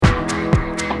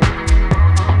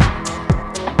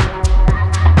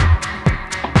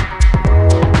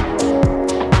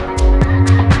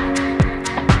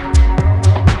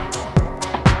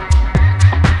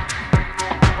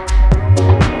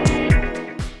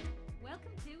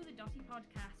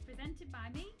podcast presented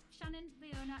by me, Shannon,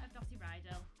 the owner of Dotty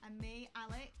Bridal. And me,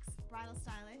 Alex, bridal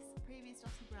stylist, previous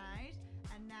Dotty bride,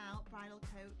 and now bridal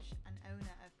coach and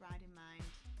owner of Bride in Mind.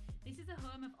 This is a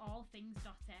home of all things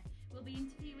Dotty. We'll be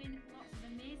interviewing lots of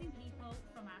amazing people,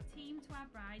 from our team to our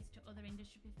brides to other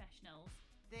industry professionals.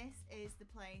 This is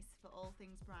the place for all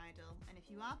things bridal, and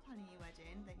if you are planning your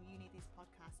wedding, then you need this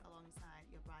podcast alongside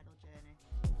your bridal journey.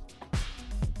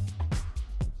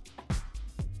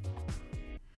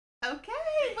 Okay,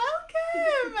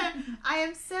 welcome! I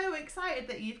am so excited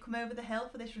that you've come over the hill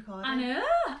for this recording. I know,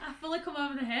 I've fully come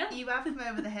over the hill. You have come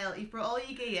over the hill. You've brought all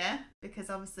your gear,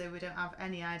 because obviously we don't have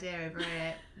any idea over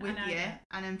here with you.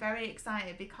 And I'm very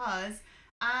excited because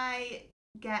I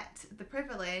get the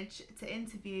privilege to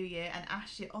interview you and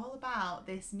ask you all about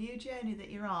this new journey that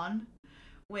you're on,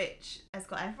 which has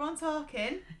got everyone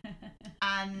talking,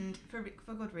 and for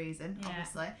good reason,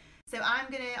 obviously. So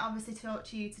I'm going to obviously talk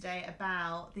to you today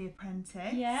about the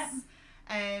Apprentice. Yeah.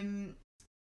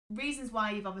 Reasons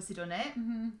why you've obviously done it,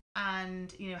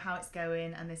 and you know how it's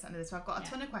going, and this and this. So I've got a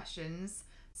ton of questions.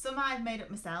 Some I've made up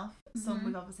myself. Some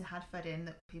we've obviously had fed in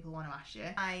that people want to ask you.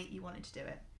 Why you wanted to do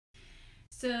it?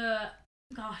 So,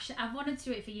 gosh, I've wanted to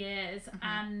do it for years,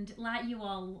 and like you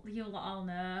all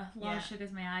know, Lord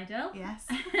Sugar's my idol. Yes.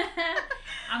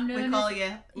 We call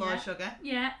you Lord Sugar.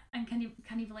 Yeah, and can you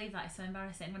believe that? It's so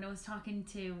embarrassing. When I was talking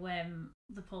to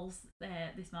the Pulse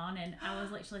this morning, I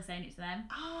was literally saying it to them.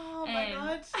 Oh my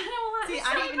god! See,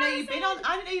 I didn't even know you've been on.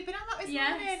 I didn't know you've been on that this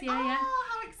morning. Yeah.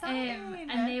 How exciting!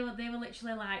 And they were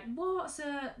literally like, "What?" So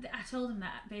I told them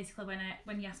that basically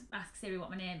when you ask Siri what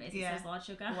my name is, it says Lord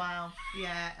Sugar. Wow.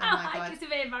 Yeah. Oh my god. It's a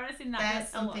bit embarrassing. That there's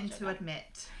something to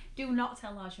admit. Do not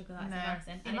tell Lord Sugar that's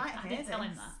embarrassing. I didn't tell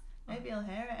him that. Maybe he'll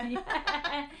hear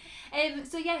it.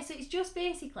 So it's just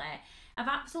basically, I've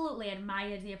absolutely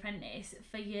admired The Apprentice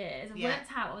for years. I've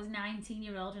worked out I was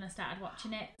 19-year-old when I started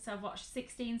watching it. So I've watched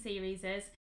 16 series. The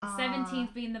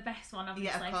 17th being the best one,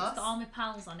 obviously. Yeah, of course. It's got all my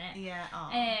pals on it. Yeah.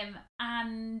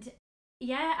 And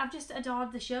yeah, I've just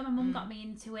adored the show. My mum got me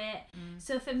into it.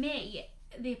 So for me,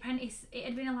 The Apprentice, it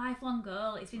had been a lifelong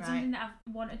goal. It's been something that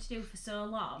I've wanted to do for so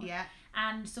long. Yeah.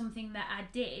 And something that I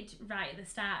did right at the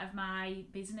start of my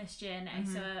business journey.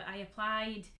 So I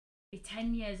applied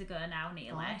 10 years ago now,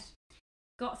 nearly. God.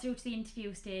 Got through to the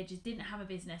interview stages, didn't have a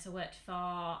business. I worked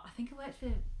for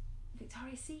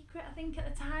Victoria's Secret, I think,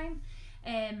 at the time.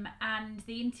 And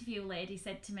the interview lady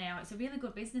said to me, "Oh, it's a really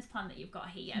good business plan that you've got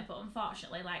here, but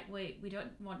unfortunately, like we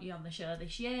don't want you on the show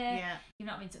this year. Yeah. You've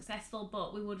not been successful,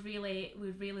 but we would really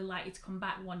like you to come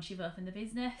back once you've opened the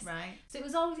business." Right. So it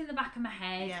was always in the back of my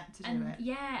head. Yeah, to do it.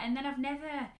 Yeah, and then I've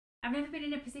never been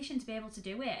in a position to be able to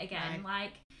do it again. Right.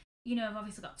 Like, you know, I've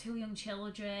obviously got 2 young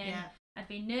children. Yeah. I've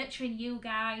been nurturing you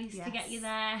guys to get you there,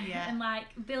 and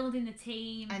like building the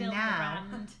team, building the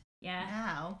brand.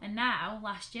 Yeah. And now,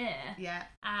 last year,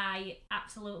 I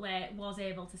absolutely was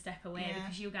able to step away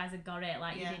because you guys had got it.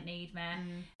 Like, you didn't need me.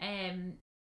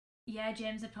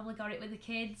 James had probably got it with the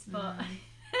kids, but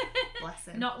bless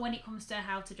him. Not when it comes to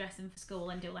how to dress them for school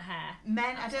and do their hair.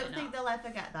 Men, I don't think they'll ever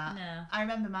get that. No. I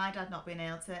remember my dad not being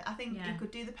able to. I think he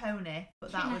could do the pony,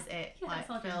 but that was it. Yeah, like,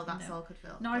 that's all could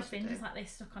Phil. Norris Finn just like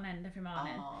this, stuck on end every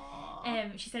morning.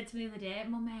 She said to me the other day,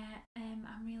 "Mummy,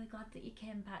 I'm really glad that you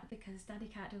came back because Daddy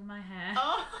can't do my hair."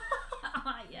 I'm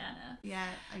like, yeah, no.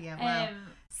 Yeah, well.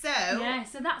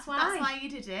 So that's why. That's why you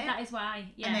did it. That is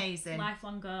why. Yeah. Amazing.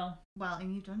 Lifelong goal. Well,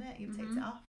 and you've done it. You've ticked it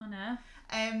off. I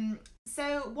know.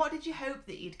 So what did you hope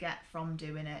that you'd get from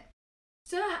doing it?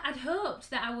 So I'd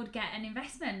hoped that I would get an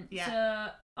investment. Yeah.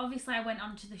 So obviously I went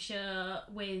on to the show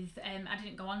with, I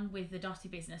didn't go on with the Dotty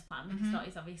business plan because that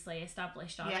is obviously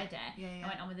established already. Yeah. I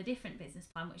went on with a different business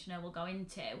plan, which I know we'll go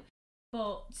into.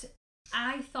 But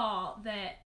I thought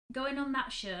that going on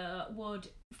that show would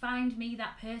find me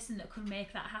that person that could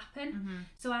make that happen.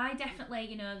 So I definitely,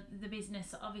 you know, the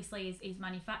business obviously is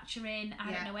manufacturing.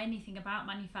 I don't know anything about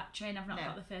manufacturing. I've not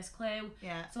got the first clue.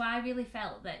 Yeah. So I really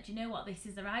felt that, do you know what, this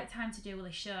is the right time to do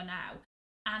this show now.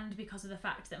 And because of the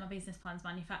fact that my business plan's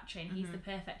manufacturing, he's the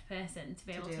perfect person to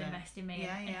be able to invest in me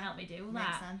and help me do that.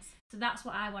 Makes sense. So that's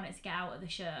what I wanted to get out of the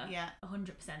show. Yeah.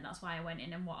 100%. That's why I went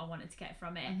in and what I wanted to get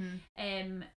from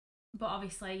it. But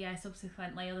obviously,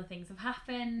 subsequently other things have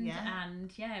happened, and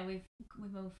we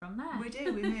move from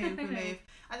there. We move.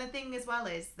 And the thing as well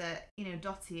is that, you know,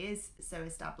 Dotty is so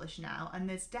established now, and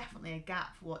there's definitely a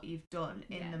gap for what you've done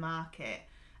in the market,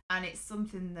 and it's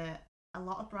something that a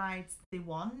lot of brides, they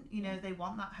want, you know, they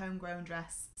want that homegrown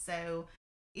dress. So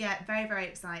very, very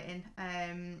exciting.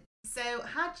 So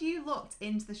had you looked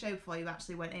into the show before you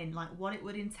actually went in, like what it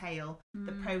would entail,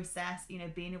 the process, you know,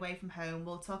 being away from home?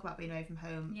 We'll talk about being away from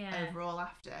home overall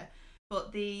after.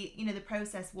 But the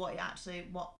process, what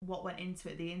went into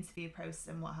it, the interview process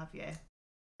and what have you.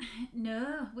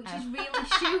 No, which is really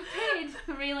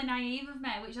stupid, really naive of me,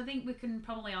 which I think we can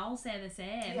probably all say the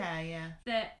same. Yeah.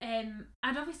 That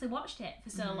I'd obviously watched it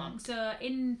for so long, so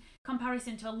in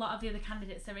comparison to a lot of the other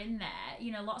candidates that are in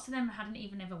there, lots of them hadn't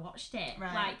even ever watched it.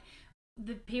 Right. Like,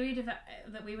 the period of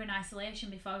that we were in isolation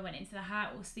before we went into the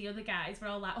house, the other guys were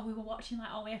all like, we were watching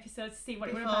like all the episodes to see what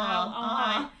it was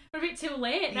about. We're a bit too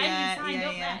late then, you signed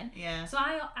up then. Yeah. So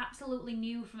I absolutely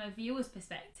knew from a viewer's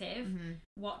perspective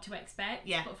what to expect,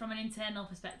 but from an internal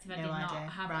perspective I did not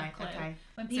have a clue. Okay.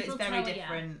 When people so it's very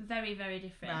different. Very, very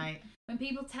different. Right. When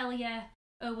people tell you,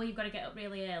 oh, well, you've got to get up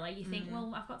really early, you think,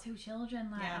 well, I've got 2 children,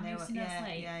 like, I'm used to no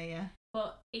sleep. Yeah.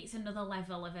 But it's another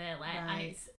level of early,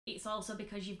 and it's also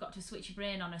because you've got to switch your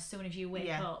brain on as soon as you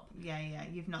wake up. Yeah,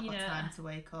 you've not got time to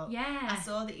wake up. Yeah. I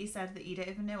saw that you said that you don't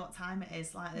even know what time it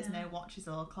is, like there's no watches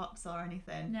or clocks or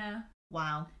anything. No.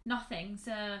 Wow. Nothing.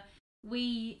 So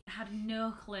we had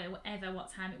no clue ever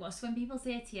what time it was. So when people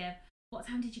say to you, what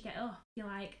time did you get up? You're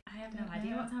like, I have no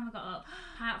idea what time I got up,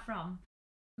 apart from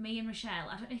me and Rochelle.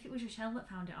 I don't know if it was Rochelle that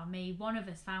found it or me. One of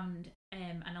us found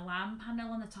an alarm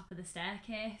panel on the top of the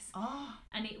staircase. Oh.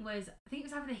 And it was, I think it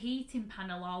was either the heating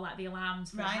panel or like the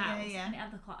alarms for the house. Yeah. And it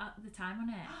had the clock at the time on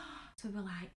it. So we were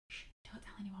like, shh, don't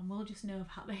tell anyone, we'll just know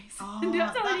about this. Oh, don't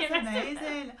tell that's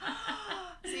amazing.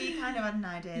 So you kind of had an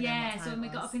idea then yeah, what time so when we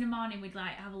it got was. up in the morning, we'd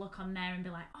like have a look on there and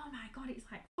be like, oh my god, it's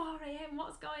like 4 a.m,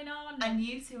 what's going on? And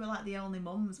you two were like the only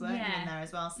mums, weren't you, in there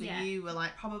as well? So you were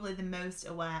like probably the most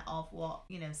aware of what,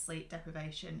 sleep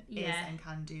deprivation is and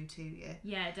can do to you.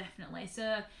 Yeah, definitely.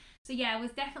 So yeah, I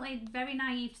was definitely very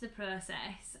naive to the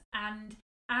process, and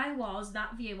I was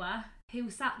that viewer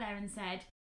who sat there and said,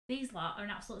 these lot are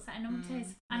an absolute set of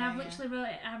numpties. And I've literally wrote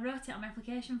it on my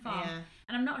application form.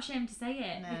 And I'm not ashamed to say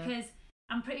it, because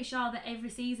I'm pretty sure that every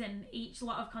season, each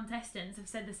lot of contestants have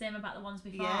said the same about the ones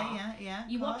before. Yeah.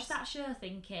 You watch that show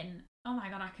thinking, oh my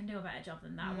god, I can do a better job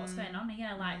than that. What's going on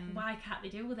here? Like, why can't they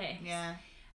do this? Yeah.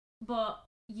 But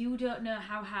you don't know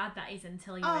how hard that is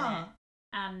until you're in it.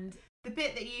 And the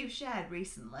bit that you shared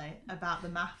recently about the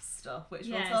maths stuff, which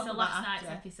we'll talk about last after.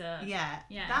 night's episode. Yeah.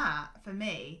 That, for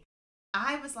me,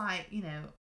 I was like, me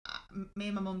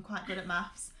and my mum quite good at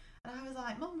maths. And I was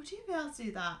like, Mum, would you be able to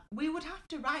do that? We would have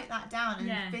to write that down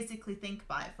and physically think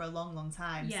about it for a long, long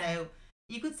time. Yeah. So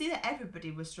you could see that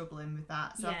everybody was struggling with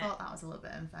that. So I thought that was a little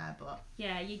bit unfair, but...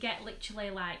 Yeah, you get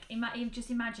literally like... just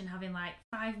imagine having like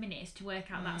 5 minutes to work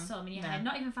out that sum in your head.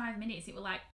 Not even 5 minutes, it was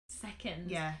like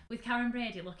seconds. Yeah. With Karen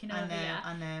Brady looking over you.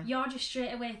 I know. You're just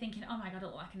straight away thinking, oh my god, I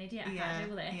look like an idiot. I can't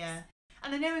do this. Yeah.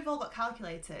 And I know we've all got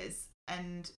calculators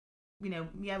and...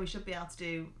 we should be able to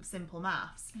do simple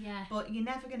maths. Yeah. But you're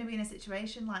never going to be in a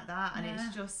situation like that, and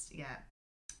it's just, a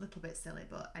little bit silly,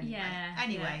 but anyway.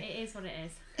 Yeah, it is what it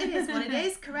is. It is what it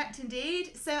is, correct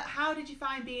indeed. So how did you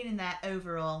find being in there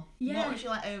overall? Yeah. What was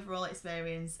your overall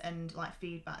experience and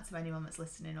feedback to anyone that's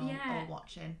listening or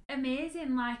watching?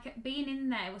 Amazing, being in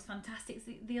there was fantastic.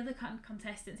 The other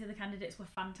contestants, the other candidates were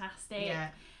fantastic. Yeah.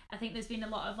 I think there's been a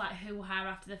lot of hoo-ha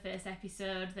after the first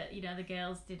episode that, the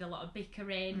girls did a lot of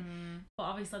bickering. But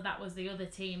obviously that was the other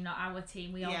team, not our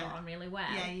team. We all got on really well.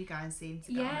 Yeah, you guys seemed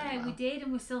to get on really well. We did,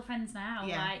 and we're still friends now.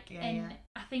 I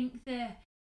think the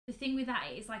thing with that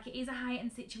is it is a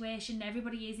heightened situation.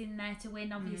 Everybody is in there to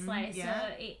win, obviously. So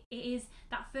it is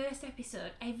that first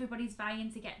episode, everybody's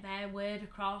vying to get their word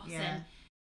across, and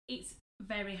it's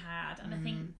very hard. And I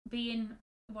think being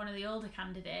one of the older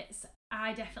candidates,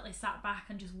 I definitely sat back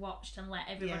and just watched and let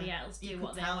everybody else do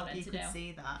what they wanted to do. You could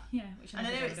see that. Yeah, which I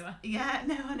never do.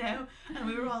 I know. And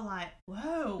we were all like,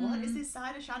 whoa, what is this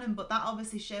side of Shannon? But that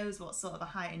obviously shows what sort of a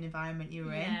heightened environment you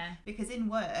were in. Because in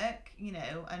work,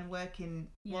 and working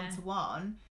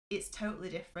one-to-one, it's totally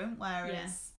different.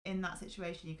 Whereas in that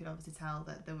situation, you could obviously tell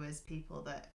that there was people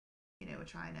that, were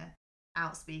trying to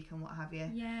outspeak and what have you.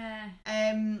 Yeah.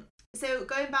 So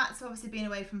going back to obviously being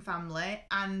away from family,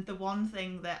 and the one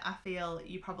thing that I feel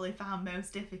you probably found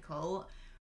most difficult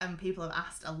and people have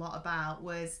asked a lot about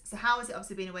was, so how was it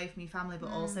obviously being away from your family but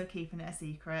also keeping it a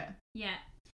secret? Yeah.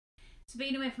 So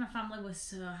being away from my family was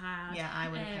so hard. Yeah, I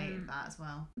would have hated that as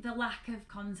well. The lack of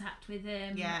contact with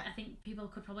them. Yeah. I think people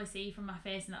could probably see from my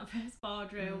face in that first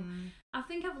boardroom. I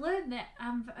think I've learned that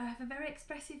I have a very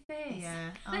expressive face.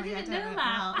 Yeah. I didn't know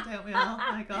that. Don't we all?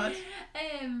 Oh my god.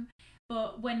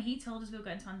 But when he told us we were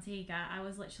going to Antigua, I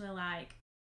was literally like,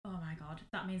 oh my god,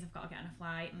 that means I've got to get on a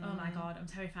flight. Oh my god, I'm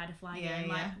terrified of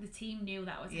flying. The team knew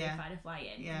that I was terrified of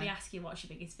flying. They ask you what's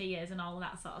your biggest fears and all of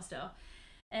that sort of stuff.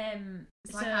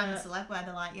 It's like I'm a celeb, where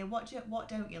they're like, yeah, what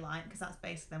don't you like? Because that's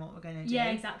basically what we're going to do. Yeah,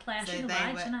 exactly. I should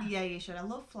have shouldn't I? Yeah, you should. I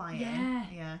love flying.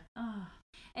 Yeah. Oh.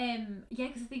 Yeah,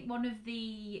 because I think one of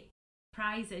the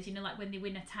prizes, you know, like when they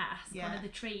win a task, one of the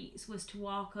treats was to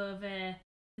walk over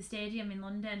the stadium in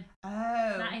London.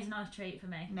 Oh. That is not a treat for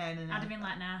me. No. I'd have been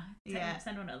like, nah,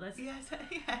 send one others. Yeah,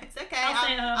 it's okay.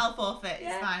 I'll forfeit.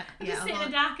 Yeah. It's fine. I'll just sit in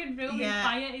a darkened room and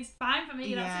quiet. It's fine for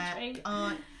me. That's a treat.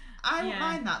 I wouldn't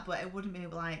mind that, but it wouldn't be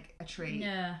like a treat.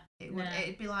 No.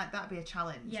 It'd be like, that'd be a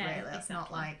challenge, really. It's exactly.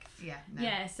 not like, no.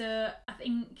 Yeah, so I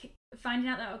think finding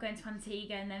out that we're going to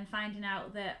Antigua and then finding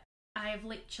out that I have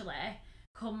literally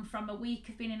come from a week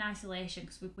of being in isolation,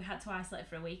 because we had to isolate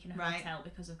for a week in a hotel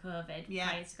because of COVID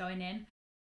prior to going in.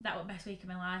 That was the best week of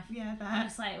my life. Yeah, I bet.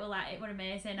 Honestly, it were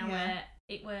amazing. I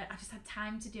just had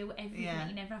time to do everything that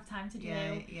you never have time to do.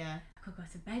 Yeah. I could go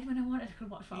to bed when I wanted. I could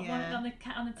watch what I wanted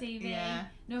on the TV. Yeah.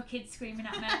 No kids screaming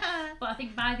at me. But I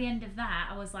think by the end of that,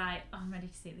 I was like, I'm ready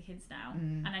to see the kids now.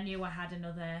 And I knew I had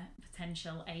another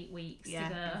potential 8 weeks to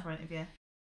go. In front of you.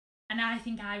 And I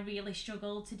think I really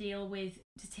struggled to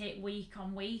take week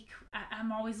on week.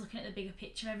 I'm always looking at the bigger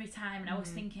picture every time, and I was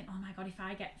thinking, oh my God, if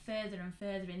I get further and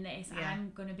further in this,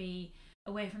 I'm going to be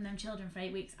away from them children for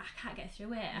 8 weeks. I can't get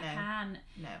through it. I can't.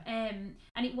 No.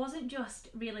 And it wasn't just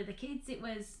really the kids, it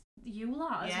was you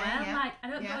lot as well. Yeah. Like, I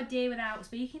don't go a day without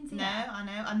speaking to you. No, I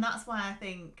know. And that's why I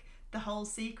think the whole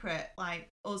secret, like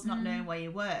us not knowing where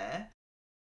you were,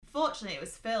 fortunately it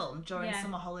was filmed during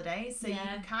summer holidays, so you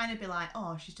can kind of be like,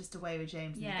 oh, she's just away with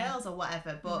James and the girls or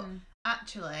whatever, but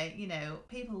actually, you know,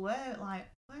 people were like,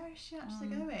 where is she actually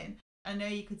going? I know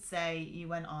you could say you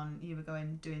were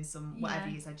doing some whatever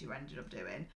you said you ended up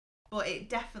doing, but it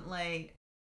definitely,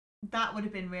 that would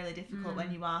have been really difficult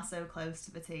when you are so close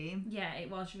to the team. Yeah,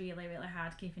 it was really, really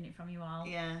hard keeping it from you all.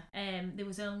 Yeah. There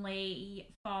was only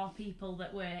 4 people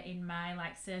that were in my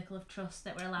circle of trust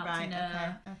that were allowed to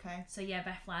know. Okay. So yeah,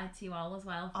 Beth lied to you all as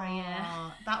well for a year.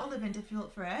 That would have been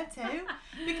difficult for her too,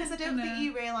 because I don't think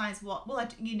you realise but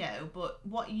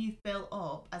what you've built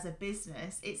up as a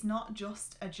business, it's not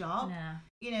just a job. No.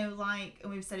 You know,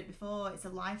 and we've said it before, it's a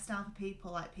lifestyle for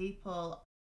people. Like, people,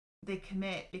 they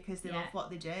commit because they love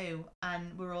what they do,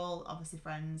 and we're all obviously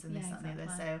friends and this, that and the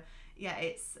other. So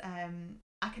it's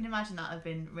I can imagine that have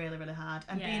been really, really hard,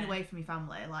 and being away from your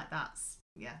family, like, that's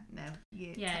it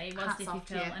was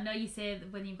difficult. I know you say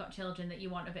that when you've got children that you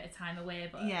want a bit of time away,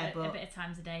 but a bit of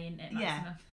time's a day, isn't it,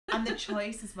 maximum? And the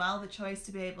choice as well, the choice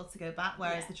to be able to go back,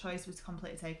 whereas the choice was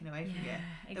completely taken away from you.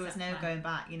 Exactly. There was no going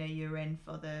back. You know, you were in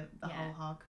for the whole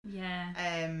hog.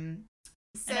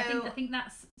 So and I think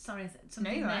that's something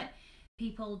that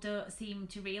people don't seem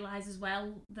to realise as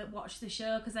well that watch the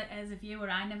show, because as a viewer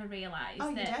I never realised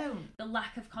that the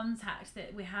lack of contact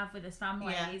that we have with this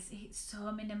family is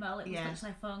so minimal. It was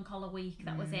literally a phone call a week,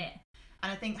 that was it.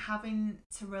 And I think having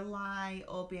to rely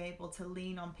or be able to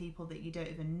lean on people that you don't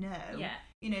even know,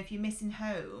 you know, if you're missing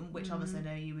home, which obviously I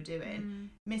know you were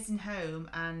doing, missing home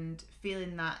and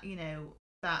feeling that, you know,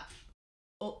 that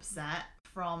upset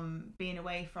from being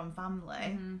away from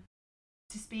family,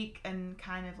 to speak and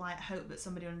kind of like hope that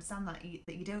somebody understand that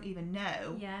you don't even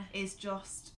know is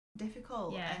just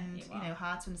difficult and you know,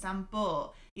 hard to understand.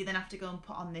 But you then have to go and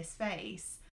put on this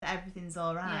face that everything's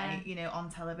all right, you know, on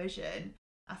television.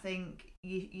 I think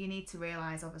you need to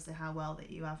realise obviously how well that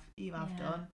you have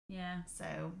done.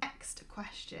 So next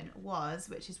question was,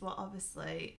 which is what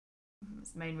obviously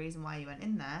it's the main reason why you went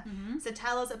in there. So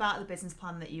tell us about the business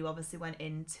plan that you obviously went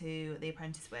into The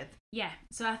Apprentice with.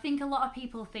 So I think a lot of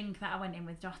people think that I went in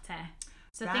with Dottie.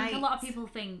 So I think a lot of people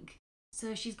think,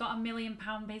 so she's got £1 million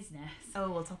business. Oh,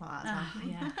 we'll talk about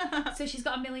that. So she's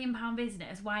got £1 million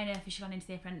business. Why on earth has she gone into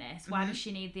The Apprentice? Why does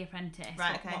she need The Apprentice?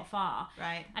 What for?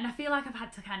 And I feel like I've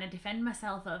had to kind of defend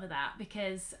myself over that,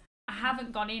 because I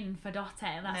haven't gone in for Dottie.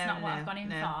 That's not what I've gone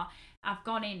in for. I've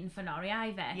gone in for Nori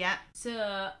Ivy.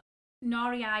 So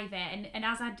Nori Ivy, and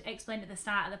as I explained at the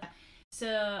start of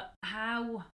so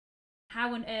how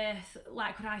on earth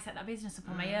could I set that business up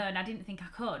on my own? I didn't think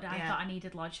I could. I thought I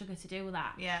needed Lord Sugar to do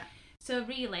that. So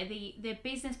really, the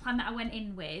business plan that I went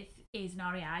in with is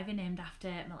Nori Ivy, named after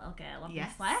my little girl,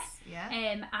 obviously.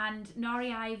 And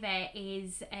Nori Ivy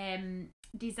is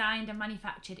designed and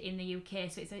manufactured in the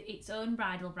UK, so it's its own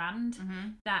bridal brand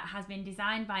that has been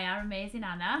designed by our amazing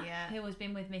Anna, who has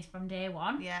been with me from day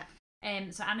one.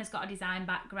 So Anna's got a design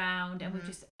background, and we've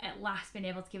just at last been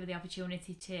able to give her the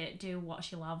opportunity to do what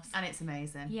she loves, and it's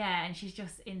amazing. And she's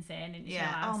just insane, and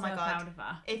I'm so proud of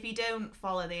her. If you don't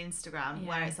follow the Instagram,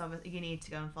 where it's obviously, you need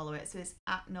to go and follow it. So it's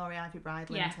at Nori Ivy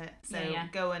Bridal, isn't it? So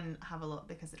go and have a look,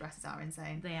 because the dresses are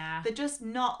insane. They are. They're just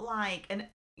not like, and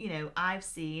you know, I've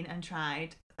seen and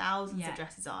tried thousands of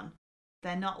dresses on.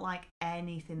 They're not like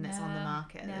anything that's on the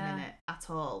market at the minute at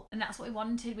all. And that's what we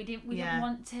wanted. We didn't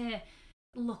want to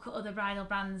look at other bridal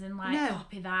brands and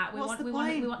copy that. We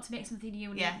want to make something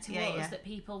unique to us that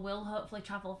people will hopefully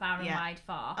travel far and wide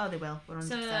for. Oh, they will. 100%.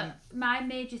 So my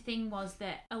major thing was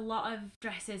that a lot of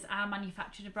dresses are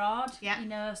manufactured abroad. You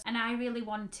know, and I really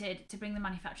wanted to bring the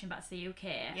manufacturing back to the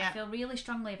UK. I feel really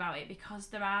strongly about it because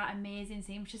there are amazing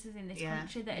seamstresses in this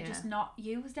country that are just not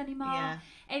used anymore.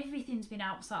 Everything's been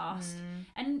outsourced,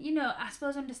 and you know, I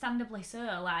suppose understandably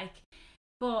so.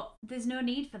 But there's no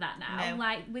need for that now.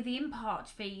 No. With the import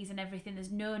fees and everything,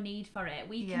 there's no need for it.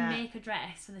 We can make a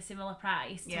dress for the similar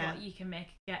price to what you can make.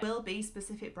 There will be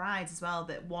specific brides as well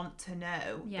that want to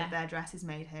know that their dress is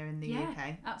made here in the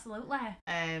UK. Absolutely.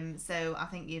 So I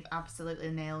think you've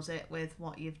absolutely nailed it with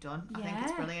what you've done. I think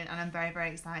it's brilliant, and I'm very, very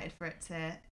excited for it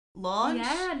to launch.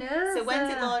 So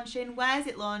when's it launching? Where's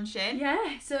it launching?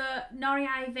 So Nori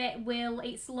Ivy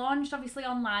it's launched obviously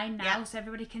online now, so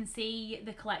everybody can see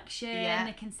the collection.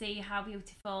 They can see how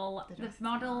beautiful the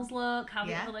models look, how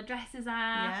beautiful the dresses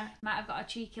are. Might have got a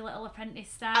cheeky little Apprentice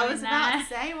star. I was about to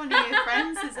say, one of your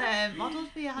friends has modelled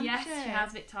for you, hasn't she? Yes, she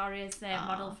has. Victoria's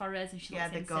model for us, and she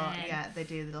looks insane. They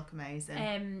do. They look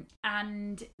amazing.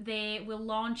 And they will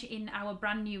launch in our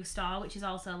brand new store, which is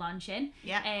also launching.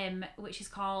 Which is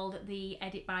called the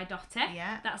Edit by Dottie.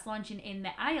 That's launching in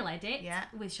the Isle Edit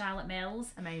with Charlotte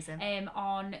Mills. Amazing.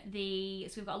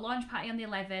 So we've got a launch party on the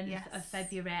 11th of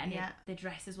February, and the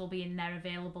dresses will be in there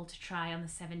available to try on the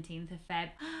 17th of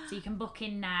Feb. So you can book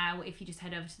in now if you just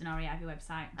head over to the Nori Ivy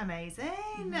website. Amazing.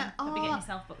 You'll be getting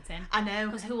yourself booked in. I know.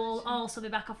 Because who will also be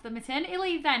back off the maternity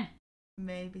leave then?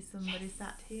 Maybe somebody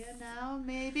sat here now.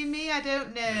 Maybe me. I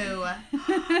don't know.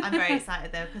 I'm very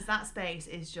excited though, because that space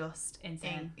is just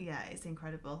insane. It's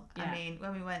incredible. I mean,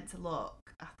 when we went to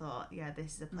look, I thought,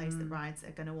 this is a place that brides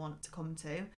are going to want to come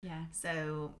to.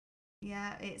 So,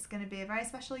 it's going to be a very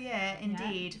special year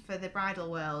indeed for the bridal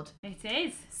world. It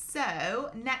is. So,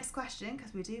 next question,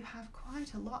 because we do have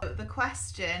quite a lot. The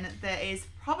question that is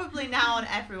probably now on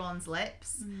everyone's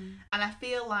lips, and I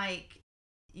feel like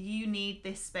you need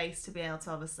this space to be able to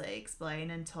obviously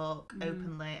explain and talk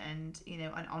openly and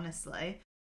and honestly.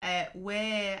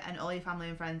 We're and all your family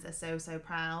and friends are so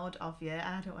proud of you,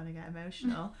 and I don't want to get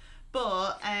emotional,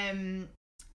 but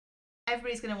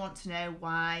everybody's going to want to know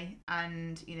why,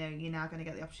 and you're now going to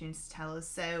get the opportunity to tell us.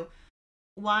 So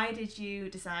why did you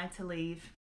decide to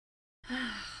leave?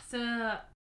 So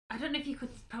I don't know if you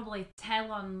could probably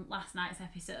tell on last night's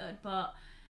episode, but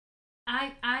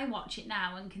I watch it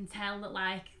now and can tell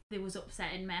that there was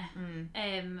upsetting me,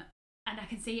 and I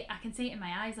can see it in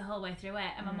my eyes the whole way through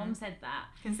it. And my mum said that.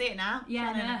 Can see it now. Yeah,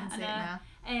 I can see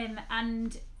it now.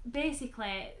 And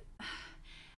basically,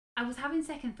 I was having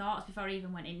second thoughts before I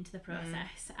even went into the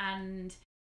process, and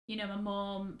my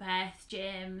mum, Beth,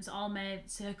 James, all my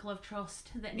circle of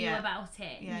trust that knew about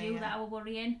it knew that I was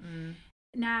worrying.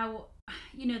 Now,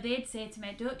 they'd say to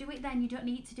me, "Don't do it then. You don't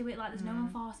need to do it. There's no one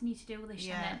forcing you to do this,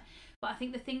 Shannon." But I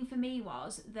think the thing for me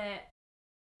was that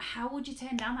how would you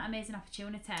turn down that amazing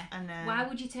opportunity? I know. Why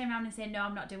would you turn around and say, "No,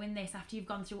 I'm not doing this," after you've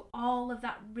gone through all of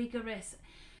that rigorous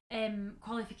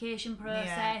qualification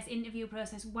process, interview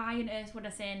process? Why on earth would I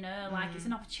say no? It's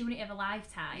an opportunity of a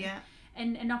lifetime.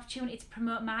 And an opportunity to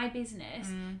promote my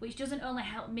business, which doesn't only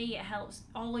help me, it helps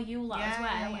all of you lot as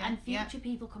well, and future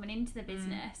people coming into the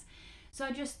business. So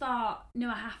I just thought, no,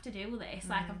 I have to do this.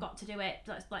 I've got to do it.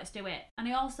 Let's do it. And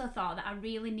I also thought that I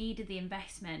really needed the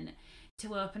investment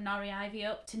to open Nori Ivy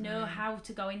up, to know how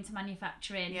to go into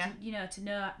manufacturing, to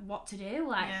know what to do.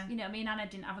 Me and Anna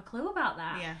didn't have a clue about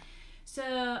that.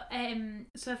 So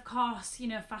of course,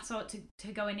 fast forward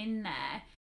to going in there,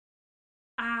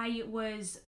 I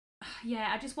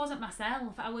just wasn't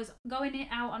myself. I was going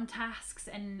out on tasks,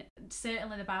 and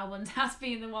certainly the bow bun task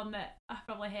being the one that I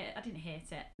probably hate. I didn't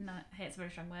hate it. No, hate's a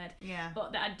very strong word.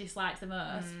 But that I disliked the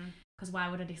most. Because why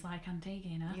would I dislike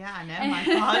Antigua, Yeah, I know, my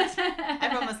God.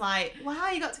 Everyone was like,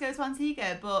 wow, you got to go to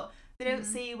Antigua, but they don't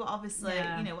see what obviously,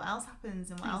 what else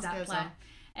happens and what else goes on.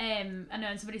 I know,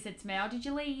 and somebody said to me, "Oh, did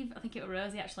you leave?" I think it was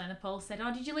Rosie actually in the poll said,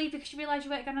 "Oh, did you leave because you realised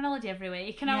you weren't going on holiday every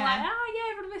week?" And I'm like, "Oh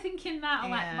yeah, everyone was thinking that." I'm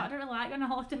like, "But I don't really like going on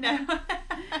holiday."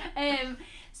 No.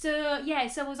 So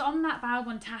I was on that bow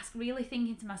bun task, really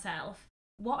thinking to myself,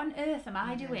 what on earth am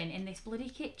I doing in this bloody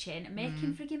kitchen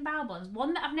making frigging bow buns?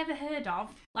 One that I've never heard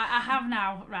of. I have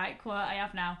now, right? Quote, I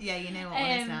have now. Yeah, you know what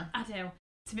one is now. I do.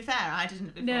 To be fair, I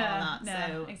didn't before that,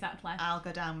 so exactly. I'll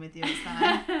go down with you, it's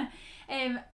fine.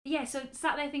 So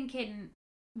sat there thinking,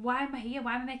 why am I here?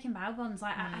 Why am I making bow buns?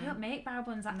 Like, I don't make bow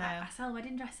buns. I sell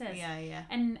wedding dresses. Yeah.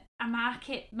 And I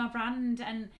market my brand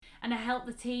and I help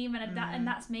the team and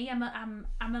that's me.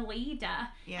 I'm a leader.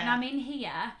 Yeah. And I'm in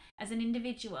here as an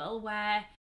individual where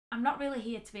I'm not really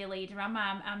here to be a leader.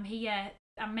 I'm here.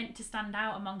 I'm meant to stand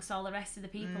out amongst all the rest of the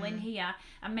people in here.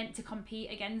 I'm meant to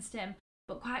compete against them.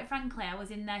 But quite frankly, I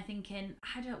was in there thinking,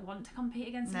 I don't want to compete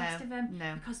against the rest of them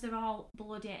because they're all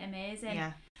bloody amazing.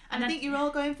 Yeah. And I think you're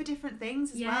all going for different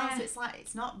things as well. So it's like,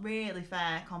 it's not really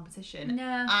fair competition.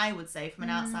 No. I would say from an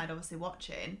outside, obviously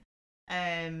watching.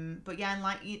 But yeah, and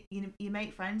like you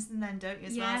make friends and then don't you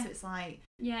as well. So it's like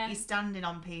you're standing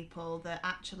on people that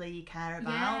actually you care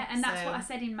about. Yeah, and that's what I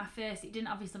said in my first. It didn't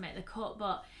obviously make the cut,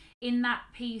 but in that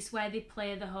piece where they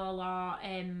play the whole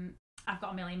I've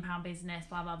got £1 million business,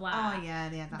 blah blah blah. Oh yeah.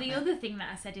 The other thing that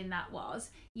I said in that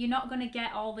was, you're not going to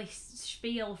get all this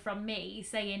spiel from me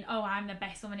saying, oh, I'm the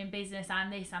best woman in business, I'm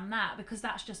this, I'm that, because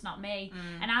that's just not me.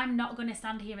 And I'm not going to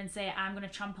stand here and say I'm going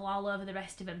to trample all over the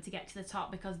rest of them to get to the top,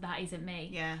 because that isn't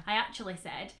me. Yeah. I actually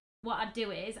said what I'd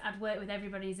do is I'd work with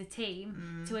everybody as a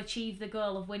team to achieve the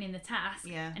goal of winning the task.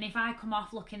 Yeah. And if I come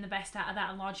off looking the best out of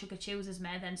that and Lord Sugar chooses me,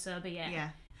 then so be it. Yeah.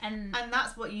 And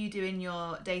that's what you do in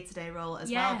your day-to-day role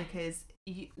as well, because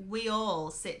we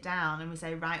all sit down and we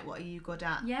say, right, what are you good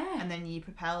at? Yeah. And then you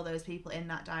propel those people in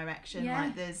that direction. Yeah.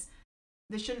 Like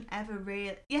there shouldn't ever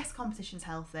really... Yes, competition's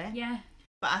healthy. Yeah.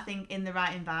 But I think in the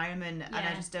right environment, and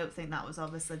I just don't think that was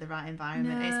obviously the right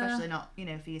environment, especially not,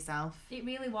 for yourself. It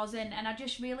really wasn't. And I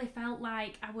just really felt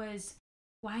like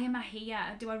why am I here?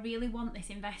 Do I really want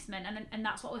this investment? And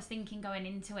that's what I was thinking going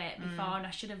into it before, and I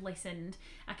should have listened.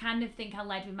 I kind of think I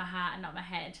led with my heart and not my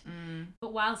head.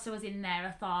 But whilst I was in there,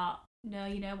 I thought, no,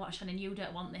 you know what, Shannon, you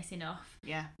don't want this enough.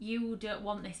 Yeah. You don't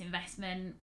want this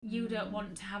investment. You don't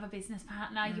want to have a business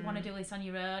partner. You want to do this on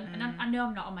your own. And I know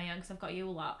I'm not on my own because I've got you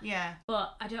a lot. Yeah.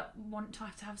 But I don't want to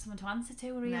have someone to answer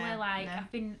to, really.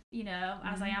 I've been,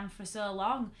 as I am for so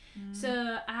long.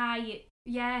 So I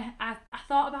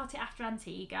thought about it after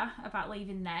Antigua, about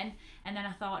leaving then, and then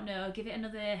I thought, no, give it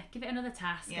another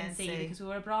task and see, because we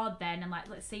were abroad then, and like,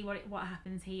 let's see what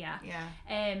happens here. Yeah.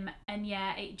 And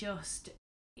yeah, it just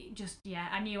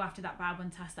I knew after that bow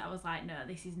bun task that I was like, no,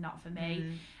 this is not for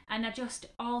me. And I just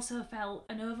also felt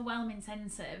an overwhelming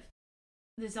sense of,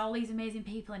 there's all these amazing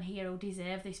people in here who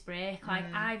deserve this break. Like,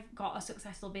 I've got a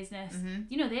successful business.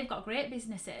 They've got great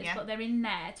businesses, but they're in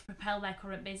there to propel their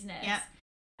current business. Yeah.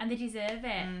 And they deserve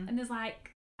it. And there's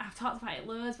like, I've talked about it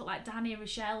loads, but like Danny,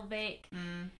 Rochelle, Vic,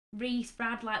 Reese,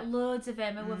 Brad, like loads of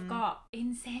them who have got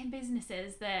insane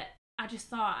businesses that I just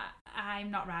thought, I'm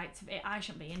not right I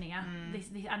shouldn't be in here. This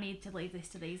I need to leave this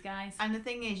to these guys. And the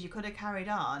thing is, you could have carried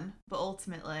on, but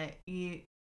ultimately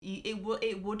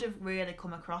it would have really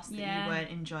come across that you weren't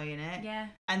enjoying it. Yeah.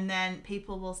 And then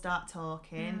people will start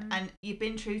talking, and you've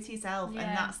been true to yourself, and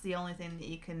that's the only thing that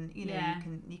you can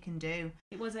you can do.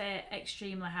 It was an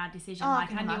extremely hard decision. I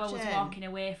knew I was walking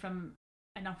away from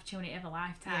an opportunity of a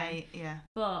lifetime. Yeah.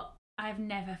 But I've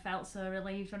never felt so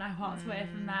relieved when I walked away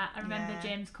from that. I remember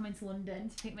James coming to London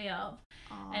to pick me up,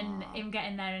 and him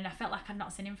getting there, and I felt like I'd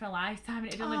not seen him for a lifetime, and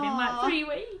it had only been like 3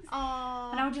 weeks.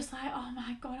 And I was just like, oh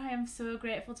my God, I am so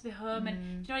grateful to be home.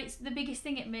 And it's the biggest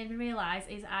thing it made me realise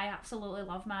is I absolutely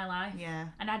love my life. Yeah.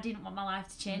 And I didn't want my life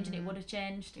to change, and it would have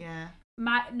changed. Yeah.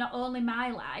 Not only my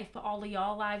life, but all of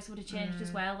your lives would have changed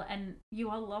as well. And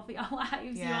you all love your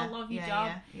lives. You all love your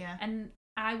job. Yeah. And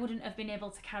I wouldn't have been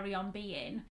able to carry on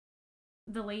being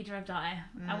the leader of Dotty.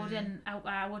 I would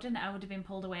have been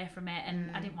pulled away from it,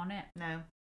 and I didn't want it. No.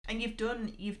 And you've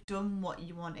done what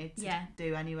you wanted to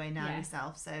do anyway now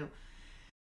yourself. So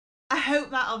I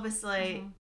hope that obviously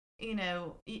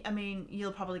I mean,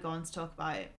 you'll probably go on to talk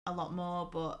about it a lot more,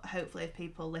 but hopefully if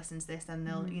people listen to this, then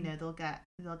they'll they'll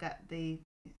get the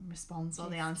response or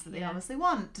the answer that they obviously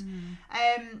want.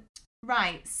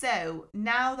 Right, so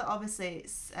now that obviously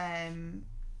it's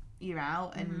you're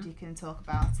out and you can talk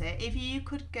about it, if you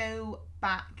could go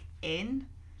back in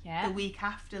the week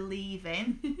after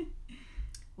leaving,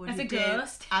 as a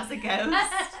ghost as a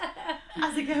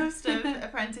ghost of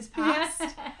Apprentice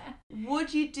past,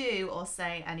 would you do or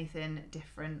say anything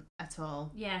different at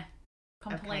all? Yeah,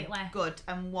 completely. Okay, good.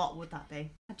 And what would that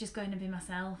be? I'm just going to be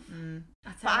myself.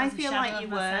 But I feel like you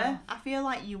were. I feel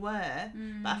like you were,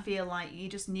 but I feel like you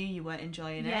just knew you weren't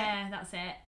enjoying it. Yeah, that's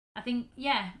it. I think,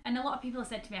 and a lot of people have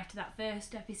said to me after that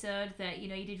first episode that, you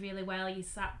did really well, you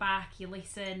sat back, you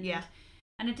listened. Yeah.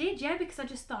 And I did, because I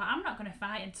just thought, I'm not going to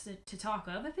fight and to talk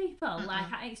over people. Like,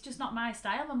 it's just not my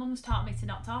style. My mum's taught me to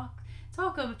not talk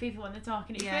over people when they're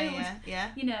talking it through.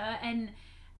 Yeah. And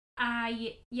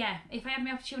if I had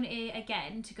my opportunity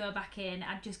again to go back in,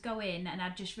 I'd just go in and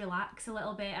I'd just relax a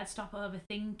little bit. I'd stop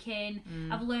overthinking.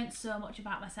 I've learnt so much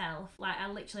about myself. Like, I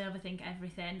literally overthink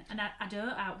everything, and I don't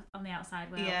out on the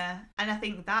outside world. Yeah, and I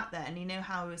think that then, you know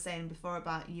how we were saying before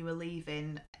about you were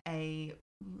leaving a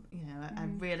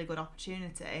really good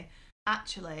opportunity.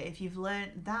 Actually, if you've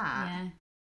learnt that,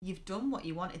 you've done what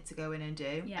you wanted to go in and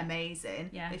do.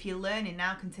 Amazing. But if you're learning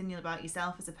now continually about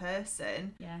yourself as a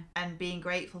person and being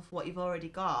grateful for what you've already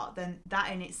got, then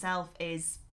that in itself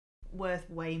is worth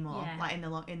way more, like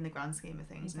in the grand scheme of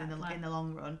things, and in the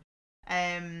long run.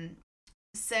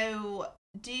 So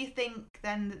do you think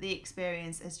then that the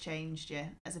experience has changed you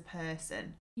as a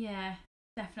person? Yeah,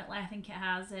 definitely. I think it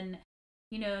has. And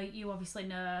you know, you obviously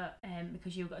know,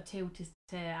 because you've got a tutor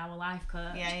to our life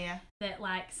coach, that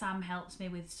like Sam helps me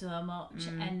with so much,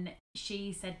 and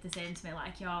she said the same to me,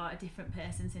 like, you're a different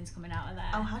person since coming out of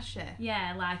there. Oh, has she?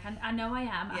 Yeah, like I know I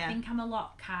am. I think I'm a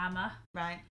lot calmer.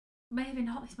 Right. Maybe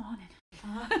not this morning.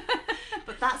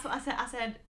 But that's what I said. I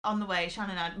said on the way,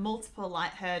 Shannon had multiple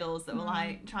like hurdles that were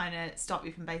like trying to stop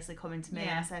you from basically coming to me.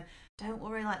 And I said, don't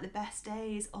worry, like the best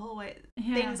days always,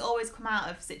 things always come out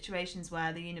of situations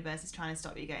where the universe is trying to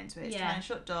stop you getting to it. It's trying to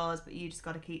shut doors, but you just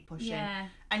got to keep pushing.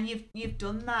 And you've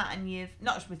done that, and you've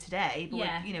not just with today, but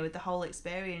with, with the whole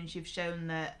experience, you've shown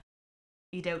that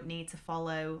you don't need to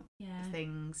follow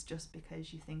things just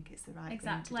because you think it's the right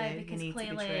thing to do. Because you need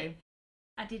clearly, to be true.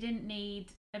 I didn't need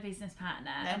a business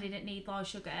partner. No. I didn't need Lord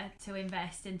Sugar to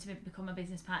invest and to become a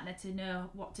business partner to know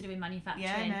what to do in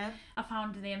manufacturing. I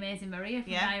found the amazing Maria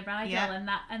from Maya Bridal,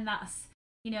 and that's,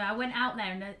 you know, I went out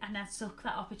there and I took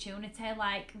that opportunity.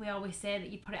 Like we always say that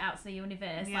you put it out to the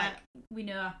universe. Like we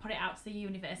know I put it out to the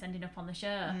universe, ending up on the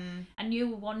show. I knew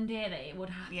one day that it would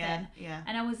happen.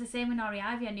 And I was the same with Nori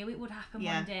Ivy. I knew it would happen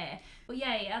one day. But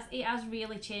it has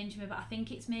really changed me. But I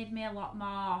think it's made me a lot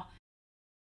more,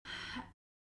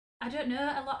 I don't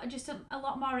know, a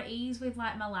lot more at ease with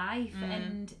like my life.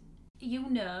 And you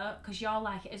know, because you're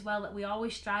like it as well, that we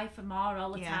always strive for more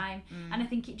all the time. And I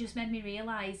think it just made me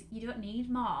realise you don't need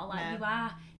more. Like you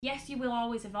are, yes, you will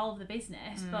always evolve the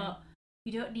business, but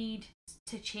you don't need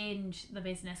to change the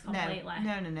business completely.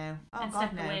 No. Oh, and God,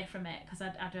 step away from it, because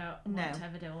I don't want to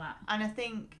ever do that. And I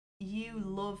think you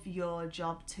love your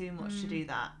job too much to do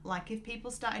that. Like if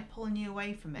people started pulling you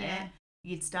away from it,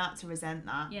 you'd start to resent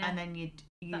that, and then you'd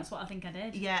that's what I think I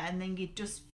did. And then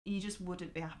you just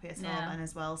wouldn't be happy at all then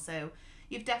as well. So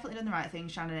you've definitely done the right thing,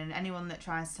 Shannon, and anyone that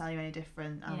tries to tell you any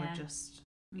different, I would just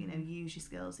use your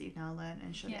skills that you've now learned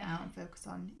and shut it out and focus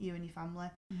on you and your family.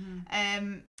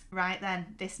 Right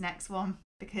then, this next one,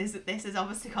 because this has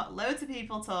obviously got loads of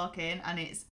people talking and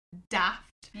it's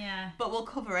daft, but we'll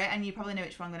cover it, and you probably know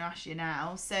which one I'm going to ask you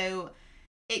now. So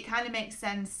it kind of makes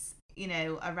sense, you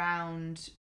know,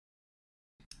 around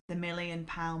the £1 million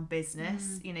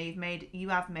business. You know, you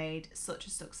have made such a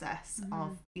success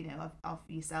of, you know, of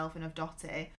yourself and of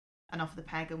Dottie and of the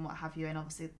Peg and what have you, and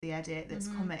obviously the edit that's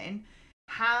coming.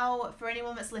 How, for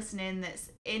anyone that's listening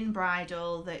that's in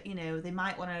bridal, that, you know, they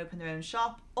might want to open their own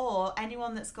shop, or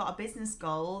anyone that's got a business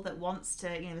goal that wants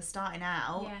to, you know, they're starting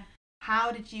out,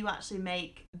 how did you actually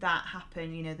make that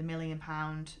happen? You know, the £1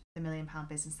 million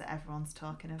business that everyone's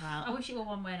talking about. I wish it were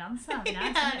one word answer. I'd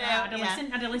have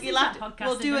listened to that podcast.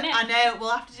 We'll do it. I know.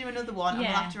 We'll have to do another one, and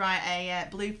we'll have to write a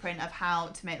blueprint of how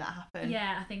to make that happen.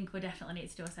 Yeah, I think we definitely need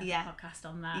to do a separate podcast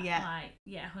on that.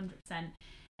 100%.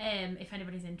 If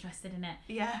anybody's interested in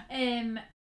it.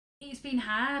 It's been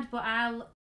hard, but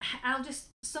I'll just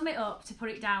sum it up to put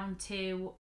it down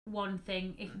to one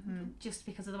thing, just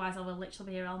because otherwise I will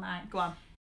literally be here all night. Go on.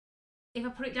 If I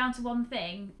put it down to one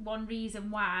thing, one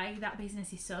reason why that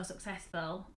business is so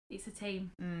successful, it's a team.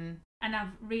 And I've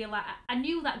realised, I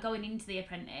knew that going into the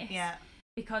Apprentice,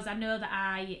 because I know that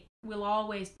I will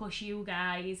always push you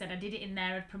guys, and I did it in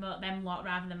there, I'd promote them lot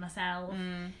rather than myself.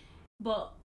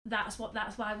 But that's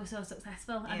why we're so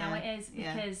successful. I know it is,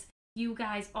 because you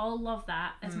guys all love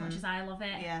that as much as I love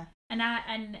it.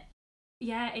 And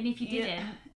if you didn't,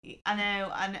 I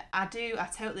know, and I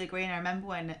totally agree. And I remember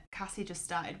when Cassie just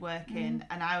started working,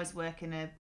 and I was working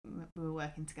we were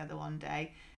working together one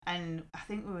day, and I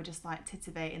think we were just like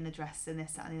titivating the dress and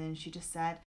this, that, and then she just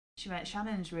said, she went,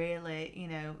 Shannon's really, you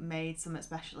know, made something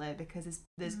special here, because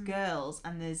there's girls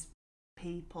and there's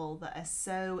people that are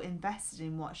so invested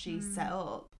in what she's set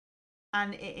up,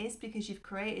 and it is because you've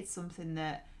created something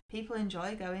that people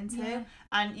enjoy going to,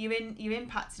 and you're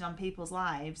impacting on people's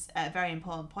lives at a very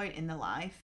important point in their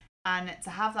life, and to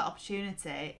have that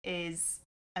opportunity is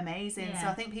amazing. So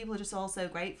I think people are just also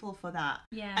grateful for that,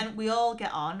 and we all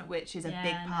get on, which is a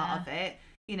big part of it.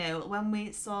 you know, when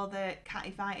we saw the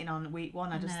Catty fighting on week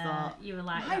 1, I just thought, you were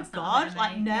like, my God,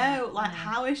 like, no, like,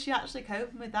 how is she actually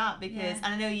coping with that? Because, and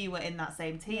I know you were in that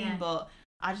same team, but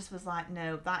I just was like,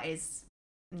 no, that is,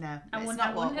 no, it's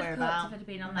not what we're about. If I'd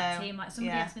been on that team. Like,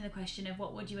 somebody asked me the question of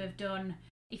what would you have done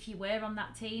if you were on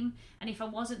that team, and if I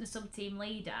wasn't the sub-team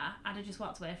leader, I'd have just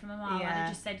walked away from them all. I'd have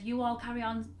just said, you all carry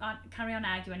on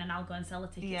arguing, and I'll go and sell the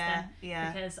tickets then,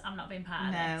 because I'm not being part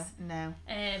of this. No.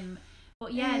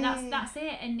 But that's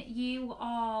it. And you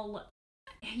all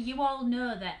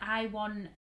know that I want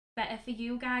better for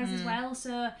you guys as well.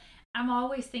 So I'm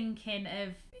always thinking of,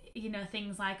 you know,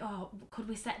 things like, oh, could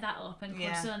we set that up, and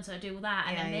could so and so do that,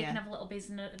 and then they can have a little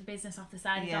business off the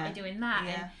side without me doing that.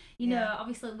 And you know,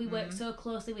 obviously we work so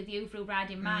closely with you through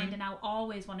Bride in Mind, and I'll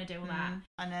always want to do that.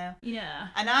 I know. You know.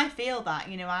 And I feel that,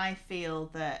 you know, I feel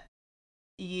that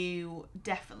you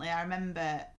definitely, I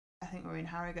remember, I think we were in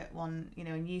Harrogate one, you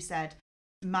know, and you said,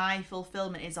 my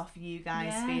fulfillment is off you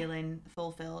guys feeling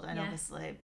fulfilled and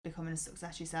obviously becoming a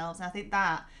success yourselves. And I think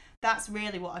that's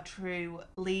really what a true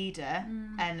leader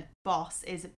and boss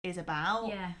is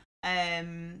about.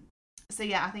 So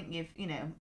I think you've, you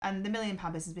know, and the £1 Million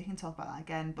business, we can talk about that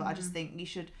again, but I just think you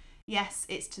should, yes,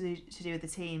 it's to do with the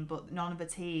team, but none of the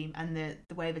team and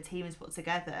the way the team is put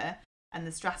together and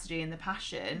the strategy and the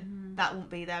passion, that won't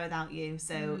be there without you.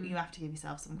 So you have to give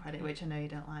yourself some credit, which I know you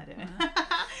don't like doing.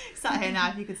 Sat here now,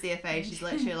 if you could see her face, she's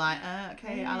literally like,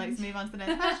 okay, Alex, move on to the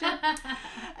next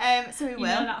question. So we will. You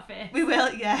know that face. We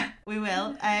will, we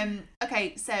will.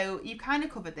 Okay, so you've kind of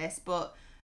covered this, but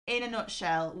in a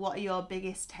nutshell, what are your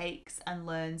biggest takes and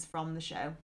learns from the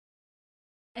show?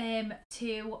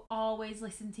 To always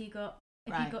listen to your gut.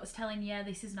 If your gut's telling you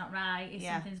this is not right, if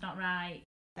something's not right,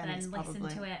 then listen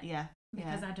to it.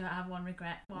 Because I don't have one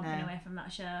regret walking away from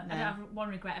that show. I don't have one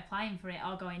regret applying for it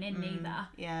or going in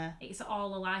either. It's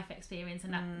all a life experience,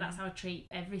 and that's how I treat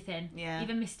everything.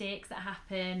 Even mistakes that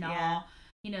happen or,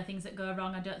 you know, things that go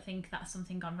wrong. I don't think that's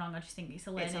something gone wrong. I just think it's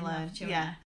a learning opportunity.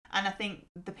 And I think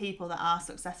the people that are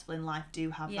successful in life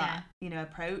do have that, you know,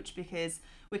 approach, because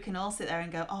we can all sit there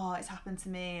and go, oh, it's happened to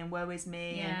me and woe is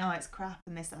me and oh, it's crap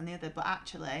and this, that and the other. But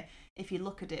actually, if you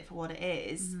look at it for what it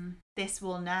is, this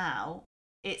will now,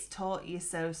 it's taught you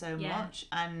so much.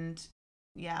 And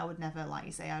I would never, like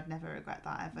you say, I'd never regret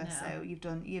that ever. No. So you've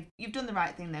done the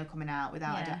right thing though, coming out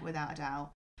without a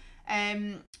doubt.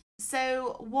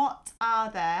 So what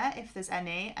are there, if there's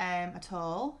any at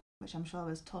all, which I'm sure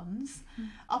there's tons,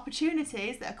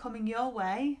 opportunities that are coming your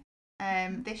way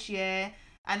this year?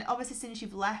 And obviously since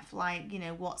you've left, like, you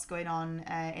know, what's going on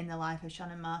in the life of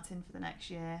Shannon Martin for the next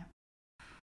year?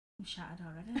 I'm shattered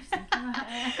already. Just thinking about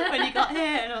it. When you got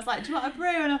here and I was like, do you want a brew?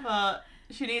 And I thought,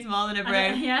 she needs more than a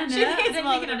brew. She needs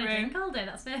more than a brew. Drink all day,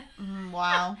 that's it.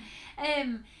 Wow.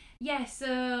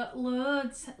 So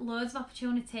loads of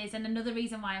opportunities, and another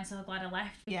reason why I'm so glad I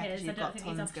left, because I don't think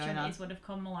these opportunities would have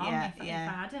come along if I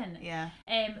hadn't.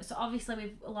 So obviously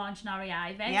we've launched Nori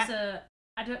Ivy, so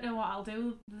I don't know what I'll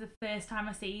do the first time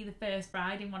I see the first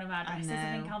bride in one of our dresses.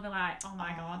 I think I'll be like, oh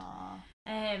my God.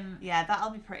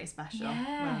 That'll be pretty special,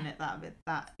 won't it?